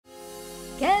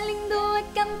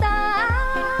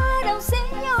cantar ao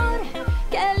Senhor,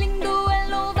 que lindo é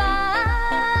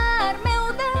louvar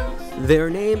meu Deus. Their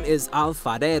name is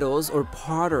Alfareros, or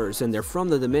potters, and they're from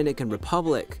the Dominican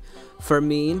Republic.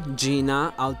 Fermin,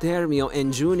 Gina, Altermio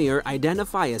and Junior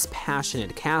identify as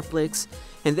passionate Catholics,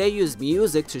 and they use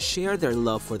music to share their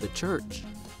love for the church.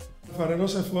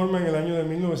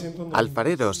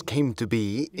 Alfareros came to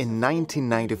be in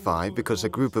 1995 because a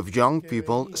group of young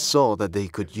people saw that they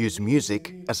could use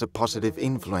music as a positive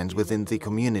influence within the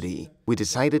community. We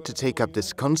decided to take up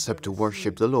this concept to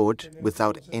worship the Lord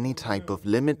without any type of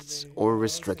limits or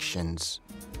restrictions.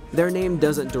 Their name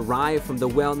doesn't derive from the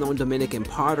well-known Dominican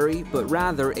pottery, but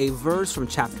rather a verse from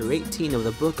chapter 18 of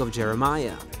the book of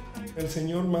Jeremiah.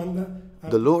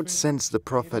 The Lord sends the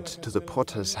prophet to the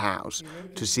potter's house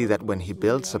to see that when he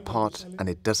builds a pot and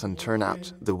it doesn't turn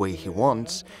out the way he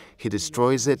wants, he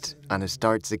destroys it and it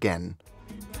starts again.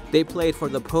 They played for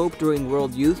the Pope during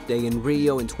World Youth Day in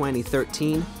Rio in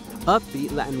 2013.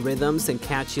 Upbeat Latin rhythms and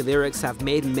catchy lyrics have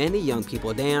made many young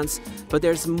people dance, but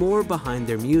there's more behind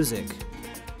their music.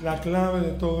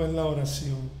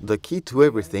 The key to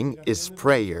everything is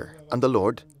prayer, and the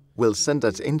Lord will send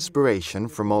us inspiration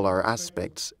from all our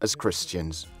aspects as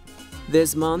Christians.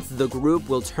 This month, the group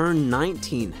will turn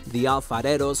 19. The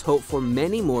Alfareros hope for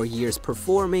many more years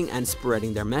performing and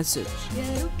spreading their message.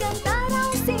 Quiero cantar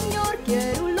ao Senhor,